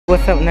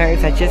What's up,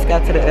 nerds? I just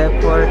got to the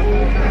airport.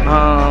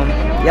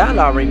 Y'all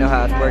already know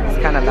how it works. It's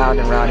kind of loud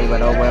and rowdy,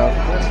 but oh well.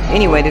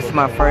 Anyway, this is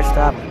my first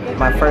stop.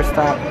 My first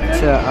stop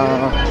to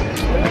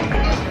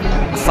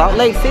Salt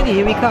Lake City.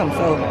 Here we come.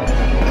 So,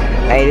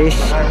 hey, this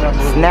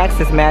snacks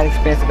is mad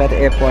expensive at the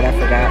airport. I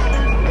forgot,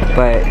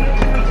 but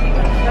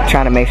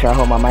trying to make sure I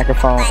hold my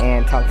microphone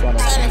and talk to y'all at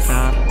the same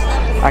time.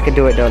 I can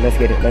do it though. Let's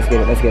get it. Let's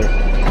get it. Let's get it.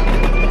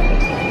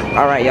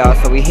 All right, y'all.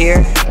 So we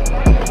here.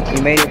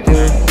 We made it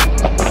through.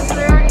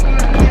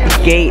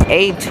 Gate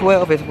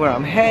A12 is where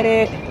I'm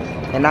headed,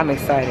 and I'm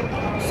excited.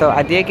 So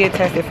I did get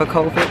tested for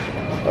COVID.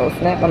 Oh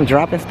snap, I'm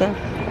dropping stuff.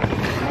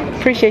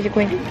 Appreciate you,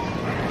 Queen.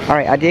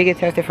 Alright, I did get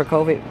tested for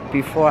COVID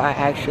before I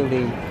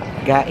actually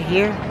got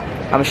here.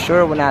 I'm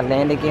sure when I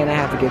land again, I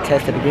have to get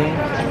tested again.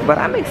 But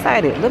I'm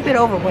excited, a little bit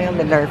overwhelmed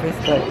and nervous,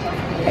 but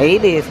hey,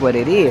 it is what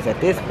it is at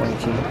this point,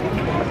 G.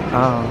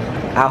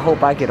 I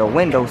hope I get a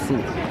window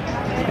seat.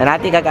 And I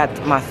think I got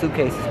my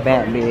suitcases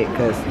bad big,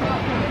 because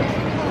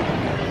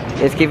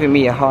it's giving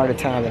me a harder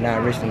time than I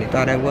originally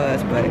thought it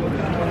was, but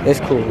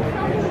it's cool.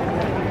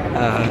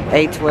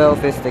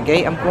 A12 is the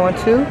gate I'm going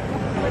to.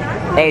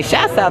 Hey,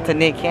 shouts out to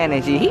Nick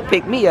Cannon, G. He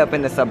picked me up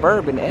in the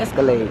Suburban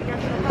Escalade.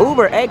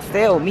 Uber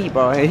XL me,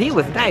 bro, and he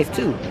was nice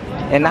too.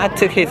 And I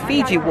took his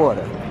Fiji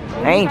water.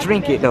 I ain't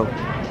drink it though.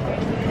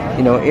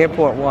 You know,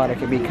 airport water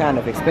can be kind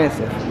of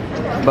expensive.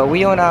 But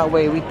we on our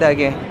way, we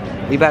thugging.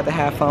 We about to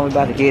have fun, we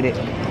about to get it.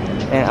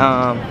 And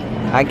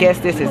I guess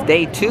this is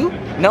day 2?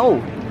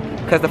 No.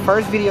 Because the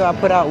first video I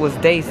put out was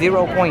day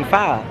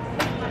 0.5.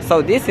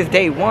 So this is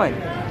day 1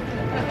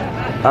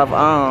 of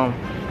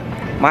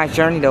my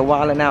journey to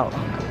Wildin' Out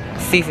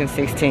season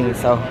 16.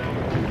 So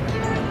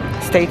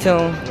stay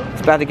tuned.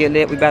 It's about to get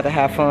lit. We about to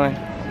have fun.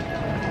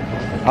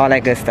 All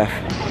that good stuff.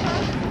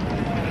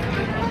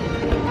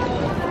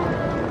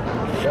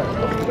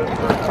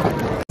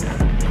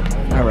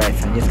 Alright,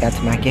 so I just got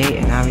to my gate,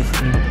 and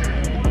obviously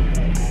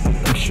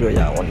I'm sure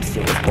y'all want to see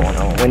what's going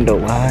on window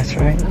wise,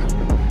 right?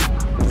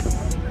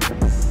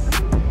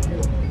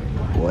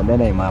 Well,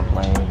 that ain't my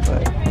plane,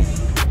 but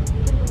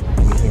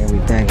we here, we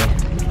thinking.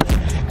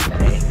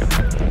 Hey,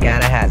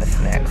 gotta have the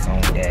snacks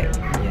on deck,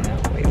 you know.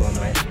 Wait, one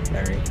minute,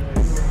 hurry.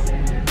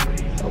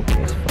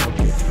 Focus,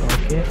 focus,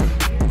 focus.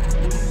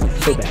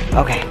 Sit back.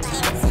 Okay.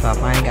 So I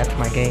finally got to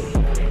my gate.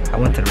 I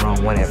went to the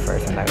wrong one at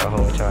first. I'm not gonna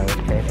hold y'all with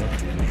crazy.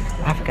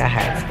 I forgot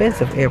how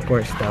expensive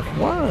airport stuff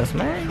was,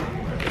 man.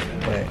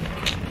 But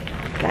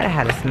gotta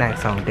have the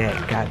snacks on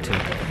deck. Got to. You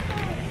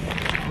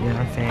know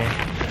what I'm saying?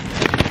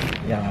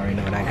 Y'all already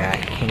know what I got.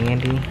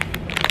 Candy. You know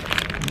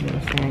what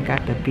I'm saying?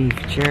 Got the beef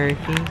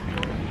jerky. You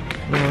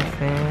know what I'm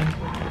saying?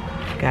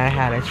 Gotta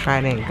have the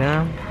Trident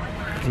gum.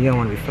 Cause you don't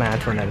want to be flying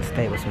to another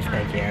state with some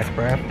stanky ass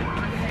breath.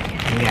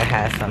 You gotta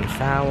have something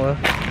sour.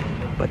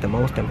 But the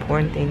most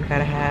important thing you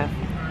gotta have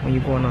when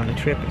you're going on the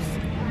trip is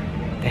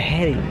the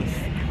headies.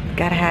 You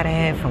gotta have the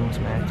headphones,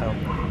 man. So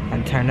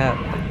I turn up.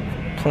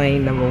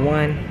 Plane number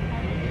 1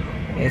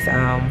 is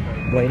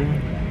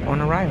waiting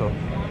on arrival.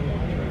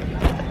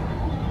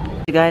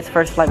 You guys,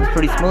 first flight was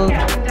pretty smooth. I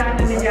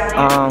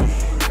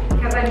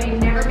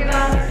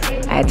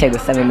had to take a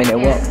 7-minute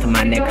walk to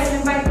my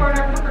next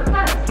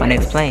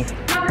plane.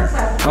 I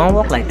don't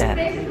walk like that,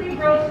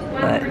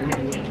 but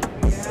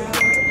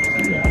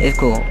it's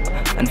cool.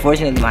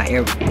 Unfortunately, my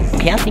air,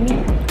 can y'all see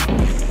me?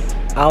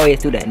 I always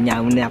do that.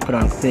 Now when I put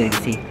on the computer, you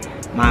can see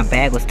my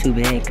bag was too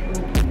big,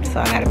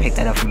 so I gotta pick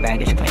that up from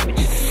baggage claim,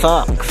 which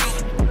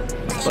sucks.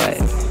 But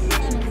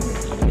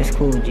it's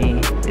cool, G.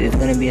 It's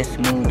gonna be a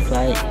smooth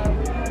flight.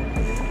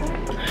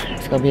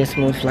 Gonna be a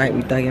smooth flight.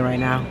 We thugging right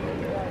now.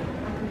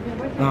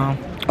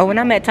 Oh, when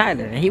I met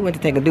Tyler, and he went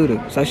to take a doo-doo.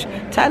 So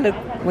Tyler,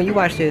 when you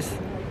watch this,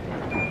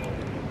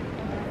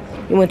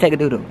 you went to take a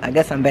doo-doo. I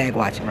guess I'm bag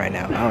watching right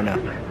now. I don't know.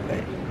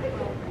 But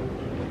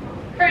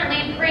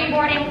currently free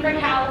boarding for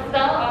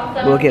Kalispell.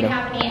 Also, we'll get him.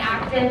 Have any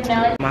active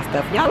military? My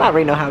stuff. Y'all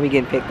already know how we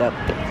getting picked up.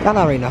 Y'all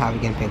already know how we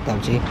getting picked up,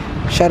 G.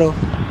 Shuttle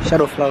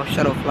flow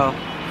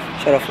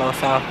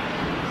south.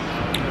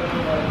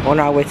 On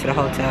our way to the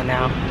hotel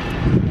now.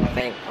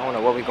 I don't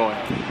know where we going,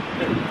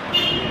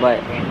 but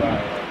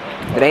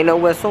it ain't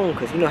nowhere soon,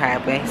 cause you know how I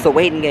play. It's a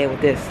waiting game with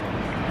this,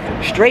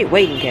 straight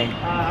waiting game.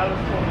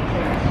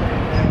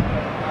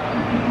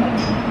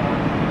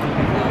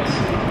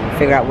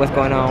 Figure out what's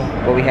going on,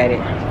 where we headed,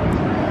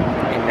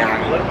 and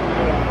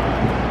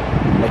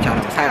let y'all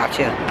know. Sign out,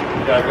 chill.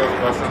 You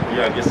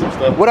gotta get some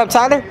stuff. What up,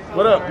 Tyler?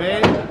 What up,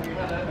 man?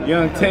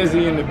 Young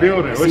Tezzy in the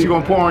building. What you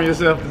gonna pour on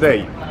yourself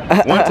today?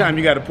 One time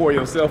you gotta pour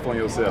yourself on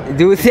yourself.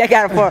 Dude, see, I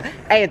gotta pour.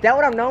 Hey, is that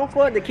what I'm known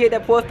for? The kid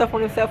that pours stuff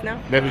on himself now?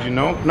 That's what you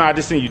know? No, I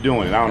just seen you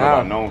doing it. I don't know what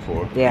I'm known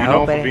for. Yeah, you're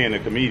known for being a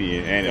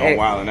comedian and on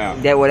Wildin' Out.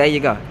 Yeah, well, there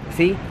you go.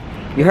 See?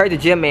 You heard the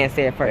gym man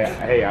say it first.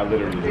 Yeah, hey, I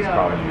literally just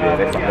called you.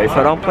 Yeah,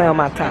 so don't play on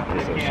my top.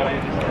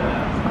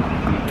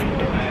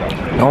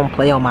 Don't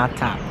play on my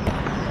top.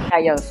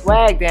 Got your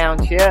swag down,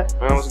 Chip.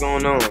 Man, what's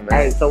going on, man?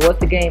 Hey, so what's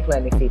the game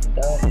plan this season,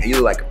 dog? You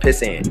look like a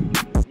pissant.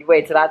 You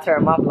wait till I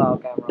turn my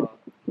vlog camera on.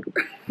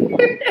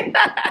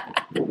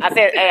 I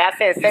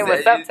said, say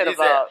what's up to the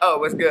vlog. Oh,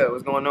 what's good?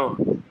 What's going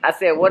on? I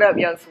said, what up,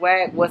 young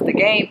swag? What's the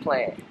game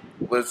plan?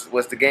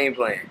 What's the game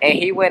plan? And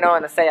he went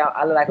on to say,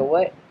 I look like a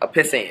what? A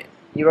pissant.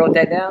 You wrote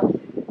that down?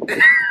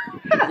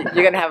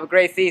 You're gonna have a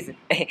great season.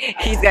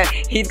 He's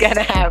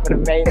gonna have an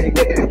amazing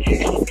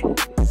season.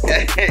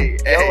 Hey,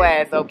 Your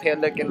ass up here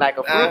looking like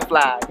a fruit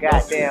fly.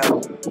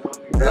 Goddamn.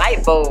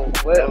 Light bulb.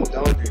 Don't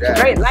do that.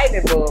 Straight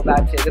lightning bulb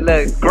out here. The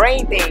little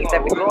green things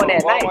that be glowing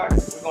at night. We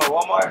going to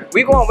Walmart?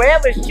 We going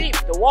wherever it's cheap.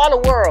 The Water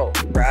World.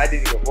 Bro, I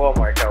didn't go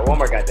Walmart.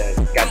 Walmart got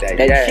that.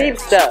 That cheap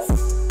stuff.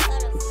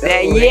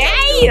 That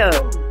yeah.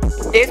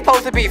 It's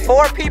supposed to be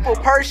 4 people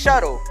per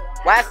shuttle.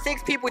 Why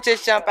 6 people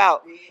just jump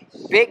out?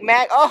 Big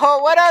Mac.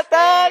 Oh, what up,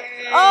 thug?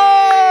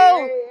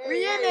 Oh,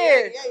 we in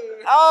there.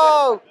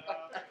 Oh,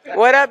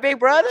 what up, big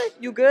brother?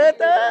 You good,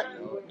 thug?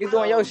 You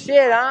doing your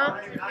shit,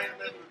 huh?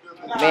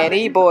 Man,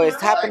 these boys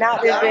hopping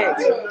out this bitch.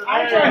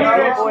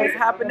 These boys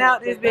hopping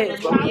out this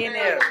bitch. But we in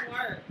there.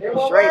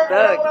 Straight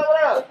thug.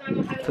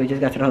 So we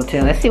just got to the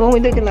hotel. Let's see what we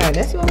looking like.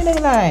 Let's see what we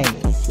looking like.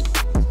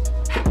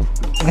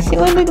 Let's see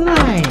what we looking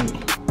like.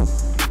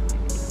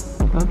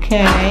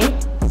 Okay.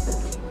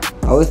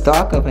 Oh, it's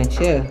dark up and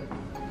chill.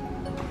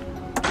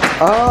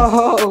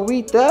 Oh,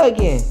 we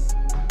thugging.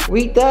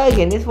 We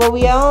thugging. This what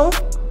we on?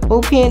 Who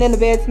peeing in the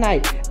bed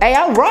tonight? Hey,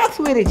 I rocks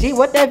with it, G.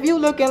 What that view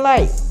looking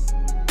like?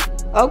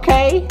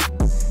 Okay.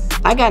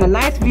 I got a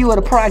nice view of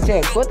the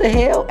project. What the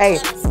hell? Hey,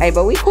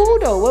 but we cool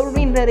though. What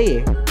arena that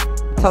is?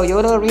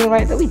 Toyota arena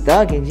right there. We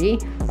thugging, G.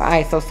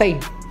 Alright, so say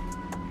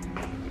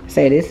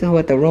this is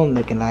what the room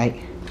looking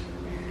like.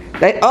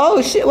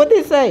 Oh shit, what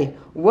did it say?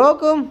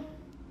 Welcome.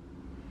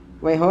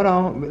 Wait, hold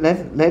on.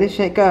 Let it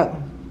shake up.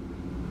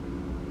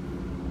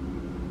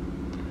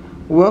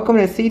 Welcome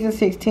to season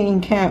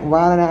 16 camp.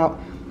 Wildin' out.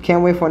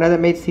 Can't wait for another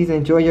major season.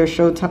 Enjoy your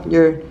show.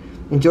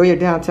 Enjoy your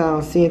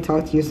downtown. See and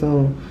talk to you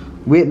soon.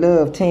 With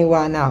love, Team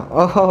Wildin' Out.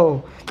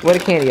 Oh, where the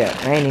candy at?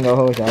 I ain't even gonna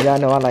hold y'all. Y'all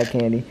know I like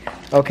candy.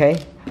 Okay.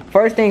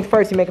 First things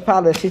first, you make a pile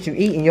of the shit you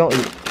eat and you don't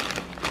eat.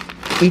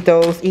 Eat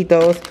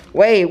those.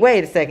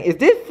 Wait a second. Is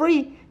this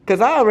free? Cause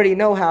I already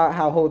know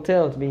how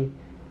hotels be.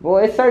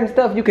 Boy, it's certain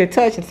stuff you can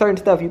touch and certain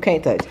stuff you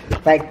can't touch.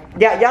 Like,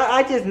 y'all,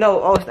 I just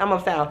know, I'm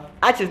upside.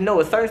 I just know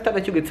it's certain stuff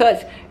that you can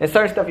touch and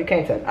certain stuff you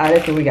can't touch. Alright,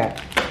 that's what we got.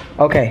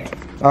 Okay,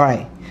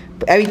 alright.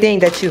 But everything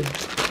that you know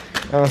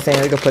what I'm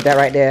saying, we gonna put that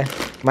right there.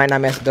 Might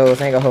not mess with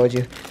those, I ain't gonna hold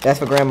you. That's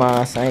for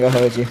grandmas, I ain't gonna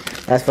hold you.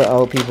 That's for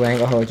old people, I ain't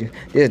gonna hold you.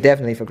 This is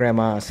definitely for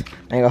grandmas,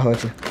 I ain't gonna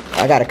hold you.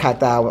 I got a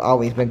kata, I've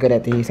always been good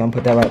at these, so I'm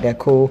gonna put that right there,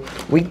 cool.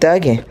 We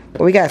thugging.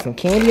 Well, we got some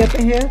candy up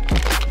in here.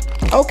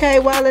 Okay,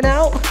 wildin'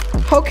 out.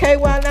 Okay,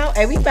 wildin' out.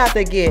 Hey, we about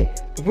to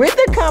get with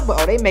the combo.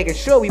 Oh, they making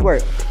sure we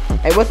work.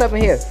 Hey, what's up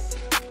in here?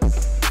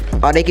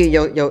 Oh, they get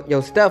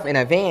your stuff in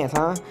advance,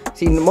 huh?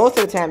 See, most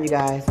of the time, you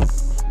guys,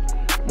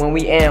 when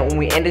we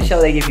end the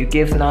show, they give you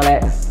gifts and all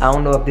that. I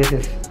don't know if this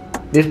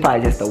is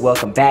probably just a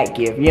welcome back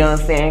gift. You know what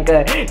I'm saying?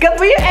 Cause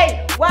we,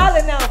 hey,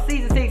 wildin' out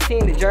season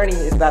 16. The journey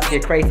is about to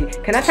get crazy.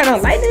 Can I turn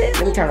on light in it?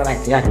 Let me turn on light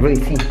so y'all can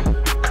really see.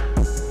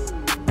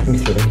 Let me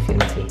see.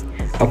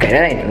 Okay,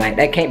 that ain't the light.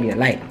 That can't be the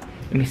light.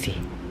 Let me see.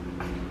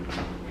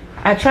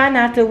 I try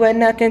not to wear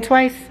nothing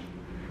twice.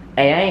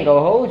 Hey, I ain't gonna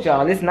hold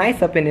y'all. It's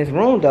nice up in this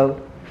room though.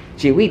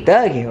 Gee, we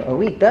thugging. Oh,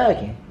 we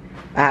thugging.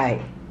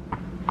 Alright.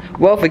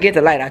 Well, forget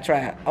the light. I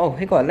tried. Oh,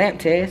 here go a lamp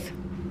test.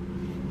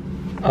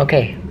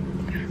 Okay.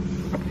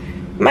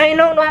 Man,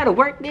 don't know how to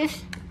work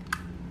this.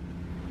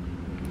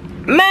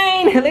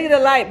 Man, look at the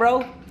light,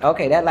 bro.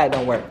 Okay, that light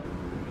don't work.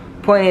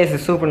 Point is,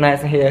 it's super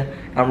nice in here.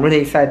 I'm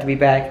really excited to be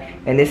back.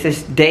 And this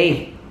is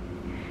day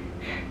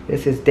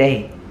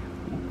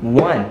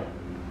 1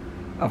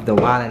 of the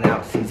Wildin'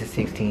 Out season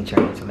 16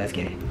 journey. So let's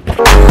get it.